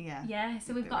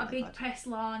 So we've got a big press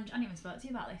launch. I haven't even spoke to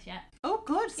you about this yet. Oh,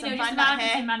 good. So just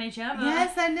marketing manager. But...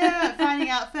 Yes, I know. Finding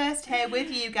out first here with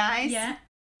you guys.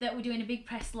 That we're doing a big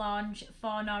press launch for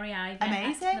Nori Ivy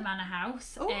at the Manor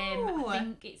House. I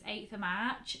think it's 8th of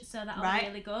March, so that'll be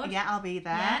really good. Yeah, I'll be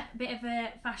there. Bit of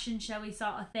a fashion showy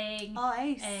sort of thing. Oh,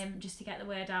 ace. Just to get the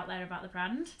word out there about the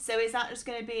brand. So is that just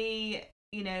going to be,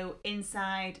 you know,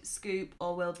 inside scoop,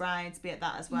 or will brides be at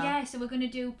that as well? Yeah, so we're going to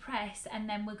do press, and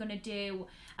then we're going to do,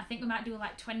 I think we might do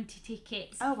like 20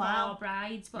 tickets for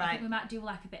brides, but I think we might do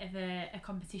like a bit of a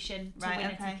competition to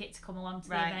win a ticket to come along to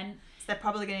the event. So they're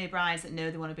probably going to be brides that know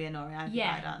they want to be a Nori Ivy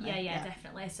bride, aren't they? Yeah,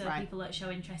 definitely. So people that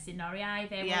show interest in Nori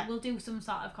Ivy, we'll do some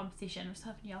sort of competition. I was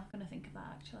hoping you're going to think of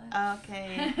that, actually.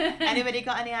 Okay. Anybody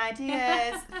got any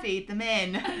ideas? Feed them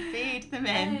in.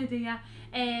 Oh dear.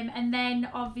 And then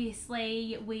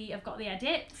obviously we have got the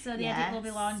edit. So the edit will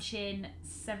be launching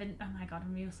 7th. Oh my God,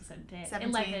 I'm useless at date.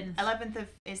 11th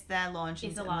is their launch.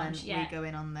 Is the launch? And then we go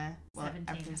in on the 17th.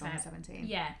 Everything's on the 17th.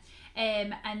 Yeah.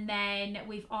 And then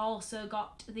we've also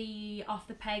got the Off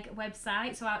the Peg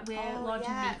website. So we're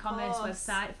launching the e-commerce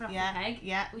website for Off the Peg,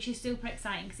 which is super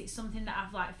exciting because it's something that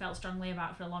I've felt strongly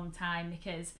about for a long time,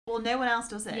 because no one else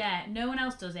does it. Yeah, no one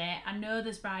else does it. I know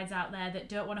there's brides out there that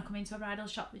don't want to come into a bridal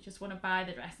shop; they just want to buy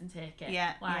the dress and take it.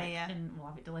 And we'll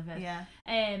have it delivered.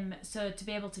 So to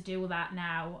be able to do that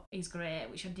now is great,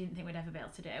 which I didn't think we'd ever be able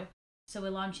to do. So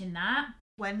we're launching that.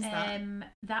 When's that?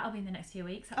 That'll be in the next few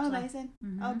weeks, actually. Oh, amazing.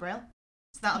 Oh, brilliant.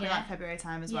 So that'll be like February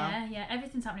time as well. Yeah.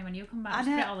 Everything's happening when you come back. Just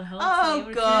get all the hopes. Oh,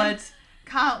 good.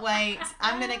 Can't wait.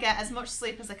 I'm going to get as much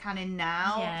sleep as I can in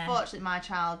now. Yeah. Fortunately, my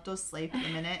child does sleep at the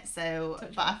minute. So,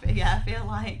 but I feel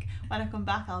like when I come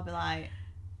back, I'll be like,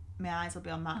 my eyes will be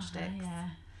on matchsticks.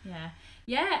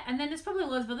 Yeah, and then there's probably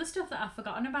loads of other stuff that I've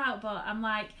forgotten about, but I'm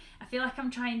like, I feel like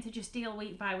I'm trying to just deal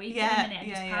week by week at the minute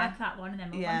and just park that one and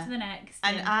then move on to the next.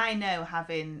 And I know,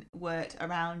 having worked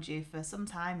around you for some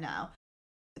time now,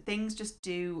 things just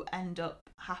do end up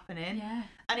happening. Yeah.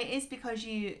 And it is because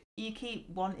you keep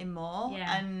wanting more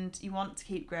and you want to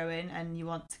keep growing and you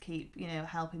want to keep,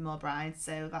 helping more brides.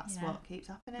 So that's what keeps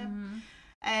happening.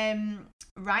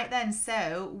 Right then,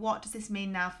 so what does this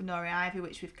mean now for Nori Ivy,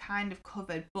 which we've kind of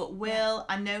covered, but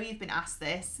I know you've been asked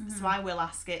this, so I will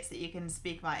ask it so that you can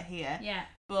speak about it here. Yeah.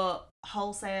 But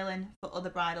wholesaling for other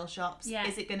bridal shops,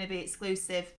 is it going to be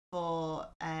exclusive for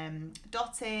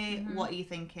Dottie? What are you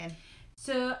thinking?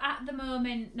 So at the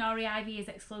moment, Nori Ivy is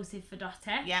exclusive for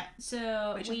Dottie. Yeah.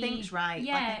 So which I think's right.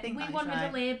 Yeah, we wanted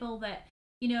a label that,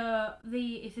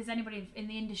 if there's anybody in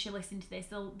the industry listening to this,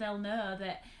 they'll know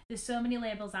that there's so many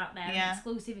labels out there and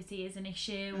exclusivity is an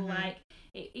issue. Like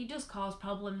it does cause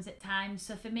problems at times.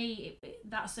 So for me,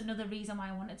 that's another reason why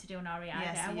I wanted to do an Nori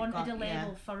Ivy. I wanted a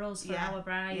label for us, for our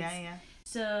brides.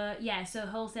 Yeah. So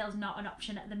wholesale's not an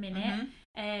option at the minute.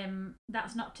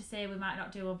 That's not to say we might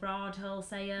not do abroad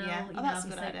wholesale. Yeah, that's a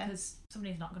good idea. Because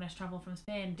somebody's not going to travel from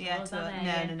Spain to us, are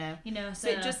they? No. So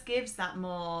it just gives that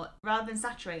more, rather than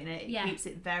saturating it, it keeps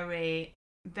it very,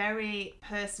 very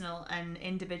personal and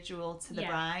individual to the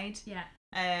bride. Yeah.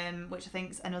 Which I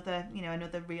think is another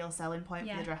real selling point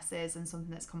for the dresses and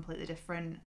something that's completely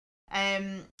different.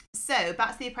 So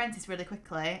back to the Apprentice really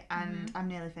quickly, and I'm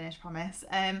nearly finished, promise.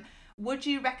 Would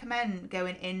you recommend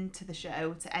going into the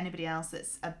show to anybody else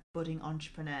that's a budding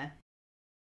entrepreneur?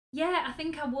 Yeah, I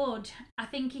think I would. I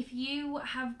think if you've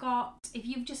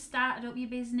just started up your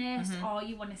business or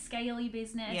you want to scale your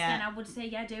business, then I would say,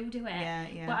 do it.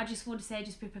 Yeah. But I just would say,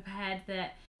 just be prepared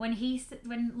that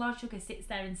when Lord Sugar sits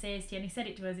there and says to you, and he said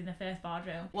it to us in the first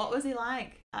boardroom. What was he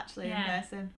like, actually, in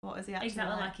person? What was he actually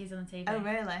exactly like he's on the TV. Oh,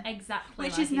 really? Exactly.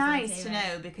 Which is nice to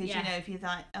know, because, if you're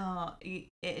like,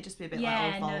 it'd just be a bit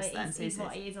like all false then. He's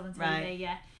what he is on the TV, right.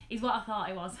 Yeah. He's what I thought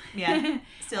he was. Yeah.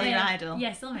 Still your idol.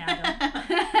 Yeah, still my idol.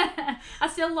 I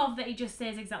still love that he just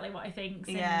says exactly what he thinks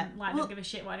and don't give a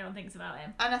shit what anyone thinks about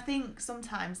him. And I think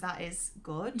sometimes that is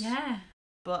good. Yeah.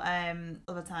 But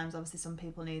other times, obviously, some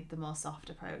people need the more soft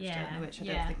approach, don't they? Which I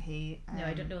don't think he... no,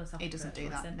 he don't do the soft approach. He doesn't do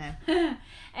that,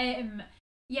 no.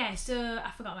 Yeah, so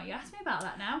I forgot what you asked me about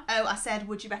that now. Oh, I said,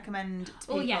 would you recommend to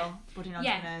people, budding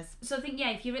entrepreneurs? So I think,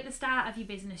 if you're at the start of your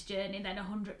business journey, then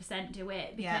 100% do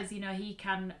it, because, he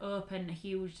can open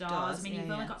huge doors. I mean, you've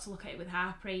only got to look at it with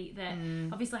Harpreet, that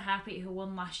obviously Harpreet, who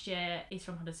won last year, is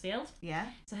from Huddersfield. Yeah.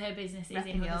 So her business is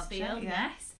in Huddersfield,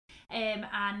 yes.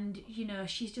 And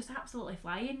she's just absolutely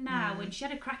flying now. And she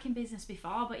had a cracking business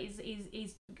before, but he's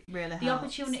really the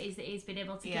opportunities that he's been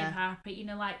able to give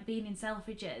Harpreet, like being in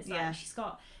Selfridges, like she's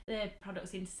got the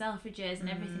products into Selfridges and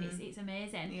everything. It's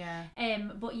amazing. Yeah.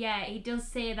 But he does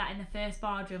say that in the first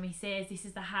boardroom. He says this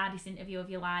is the hardest interview of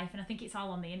your life, and I think it's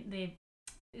all on the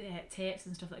tapes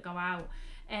and stuff that go out.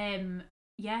 And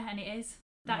it is.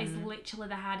 That is literally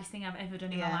the hardest thing I've ever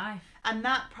done in my life. And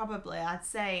that probably, I'd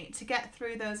say, to get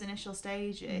through those initial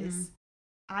stages,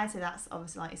 I'd say that's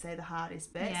obviously, like you say, the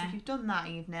hardest bit. So if you've done that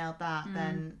and you've nailed that,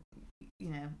 then,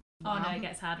 Oh, no, it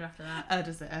gets harder after that. Oh,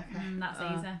 does it? Okay. That's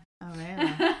easy. Oh,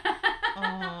 really?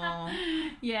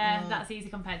 Yeah, that's easy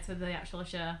compared to the actual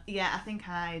show. Yeah, I think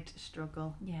I'd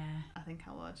struggle. Yeah. I think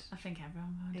I would. I think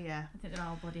everyone would. Yeah. I think they're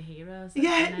all bloody heroes.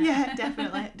 Yeah,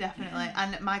 definitely.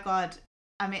 And my God...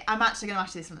 I mean, I'm actually going to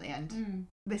ask you this one at the end.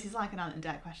 This is like an Ant and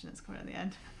Dec question that's coming at the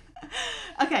end.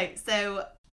 Okay, so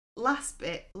last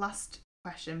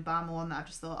question, bar one that I've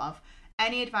just thought of.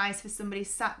 Any advice for somebody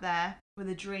sat there with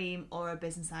a dream or a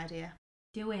business idea?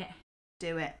 Do it.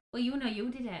 Well, you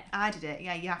did it. I did it.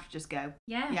 Yeah, you have to just go.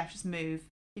 Yeah. You have to just move.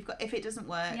 If it doesn't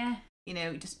work,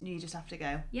 you just have to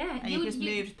go. Yeah. And you just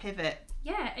moved, pivot.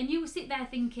 Yeah, and you sit there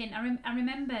thinking, I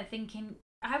remember thinking,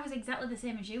 I was exactly the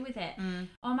same as you with it.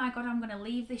 Oh my God, I'm going to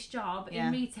leave this job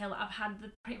in retail that I've had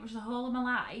pretty much the whole of my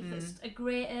life. It's a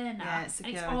great earner. Yeah,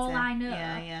 and it's all I know.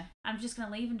 Yeah. I'm just going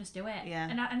to leave and just do it. Yeah.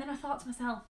 And then I thought to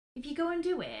myself, if you go and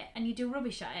do it and you do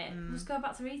rubbish at it, just go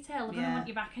back to retail. They're going to want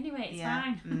you back anyway. It's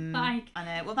fine. I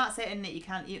know. Well, that's it, isn't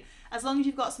it? As long as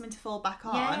you've got something to fall back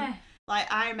on. Yeah. Like,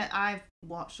 I've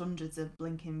watched hundreds of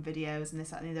blinking videos and this,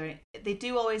 that, and the other. They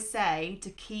do always say to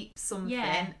keep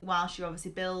something whilst you're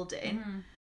obviously building.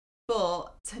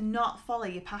 But to not follow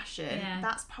your passion,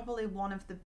 that's probably one of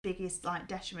the biggest like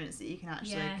detriments that you can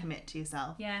actually commit to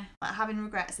yourself. Yeah. Like having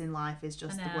regrets in life is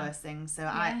just the worst thing. So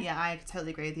I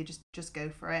totally agree with you. Just go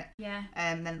for it. Yeah.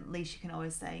 Then at least you can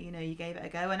always say, you know, you gave it a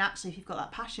go. And actually, if you've got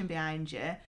that passion behind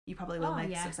you, you probably will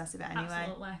make a success of it anyway.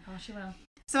 Absolutely, of course you will.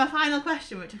 So my final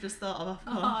question, which I've just thought of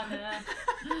course. Oh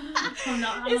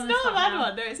no. It's not a bad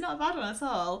one. No, it's not a bad one at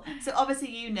all. So obviously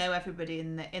you know everybody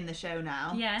in the show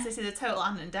now. Yeah. So this is a total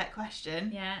Ant and Dec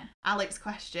question. Yeah. Alex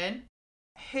question.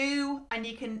 Who, and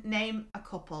you can name a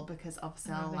couple because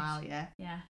obviously I'll allow you.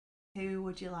 Yeah. Who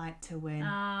would you like to win?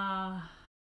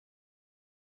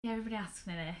 Yeah, everybody asks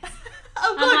me this.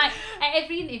 Oh, good. I'm like, at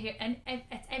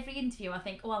every interview, I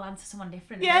think, I'll answer someone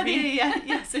different. Yeah.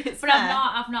 So it's but fair.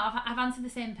 I've answered the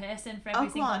same person for every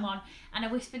single one. And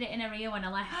I whispered it in her ear when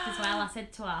I left as well. I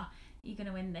said to her, "You're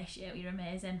gonna win this year. You're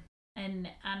amazing." And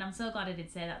I'm so glad I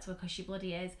did say that to her because she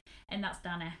bloody is. And that's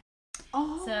Danny.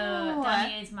 Oh. So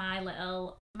Danny is my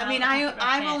little.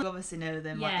 I will obviously know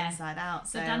them like inside out.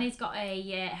 So Danny's got a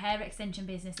hair extension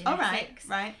business in Essex.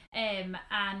 Right.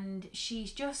 And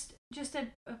she's just a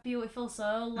beautiful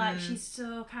soul. Like she's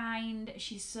so kind.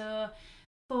 She's so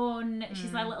fun.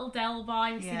 She's like a little Del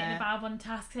boy sitting in a bar on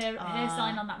task. Her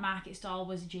selling on that market stall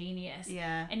was genius.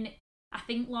 Yeah. And I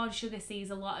think Lord Sugar sees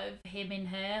a lot of him in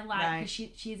her, like because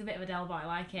she's a bit of a Del boy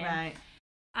like him. Right.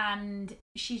 And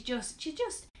she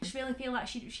really feel like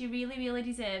she really, really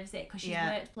deserves it because she's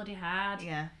worked bloody hard.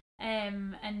 Yeah.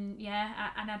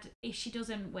 If she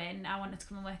doesn't win, I want her to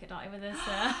come and work at Dotty with us.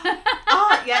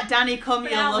 So. Danny, come,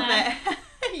 you'll love it.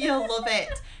 You'll love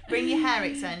it. Bring your hair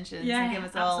extensions and give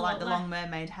us all like the long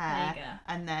mermaid hair,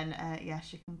 and then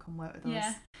she can come work with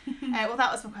us. Well,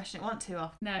 that was my question. It wasn't too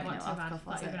off. No, it wasn't too bad. I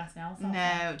thought you were going to ask me else.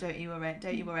 No, don't you worry.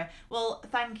 Don't you worry. Well,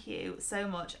 thank you so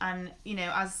much. And you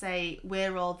know, as I say,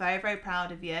 we're all very, very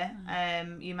proud of you.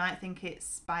 You might think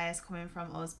it's bias coming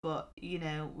from us, but you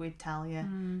know, we'd tell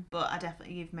you. But I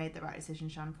definitely, you've made the right decision,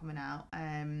 Shan, coming out.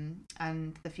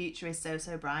 And the future is so,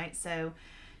 so bright. So.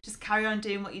 Just carry on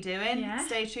doing what you're doing. Yeah.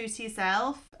 Stay true to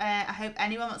yourself. I hope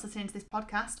anyone that's listening to this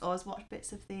podcast or has watched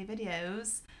bits of the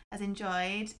videos has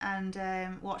enjoyed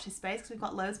and watch this space because we've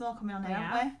got loads more coming on here,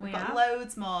 haven't we? We've got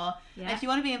loads more. Yeah. And if you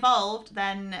want to be involved,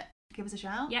 then give us a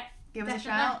shout. Yeah. Give us a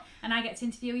shout. And I get to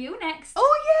interview you next.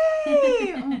 Oh,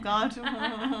 yay! Oh, God.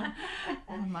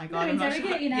 Oh, my God. I'm not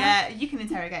sure. You now. Yeah, you can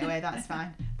interrogate away. That's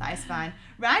fine. That is fine.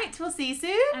 Right, we'll see you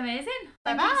soon. Amazing.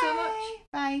 Bye-bye. Thank you so much.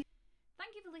 Bye.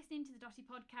 Thank you for listening to the Dotty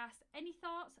podcast. Any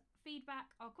thoughts,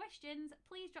 feedback or questions,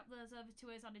 please drop those over to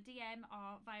us on a DM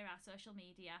or via our social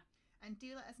media. And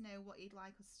do let us know what you'd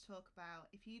like us to talk about.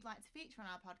 If you'd like to feature on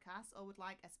our podcast or would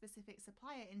like a specific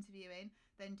supplier interviewing,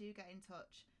 then do get in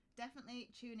touch. Definitely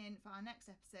tune in for our next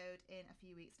episode in a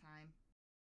few weeks' time.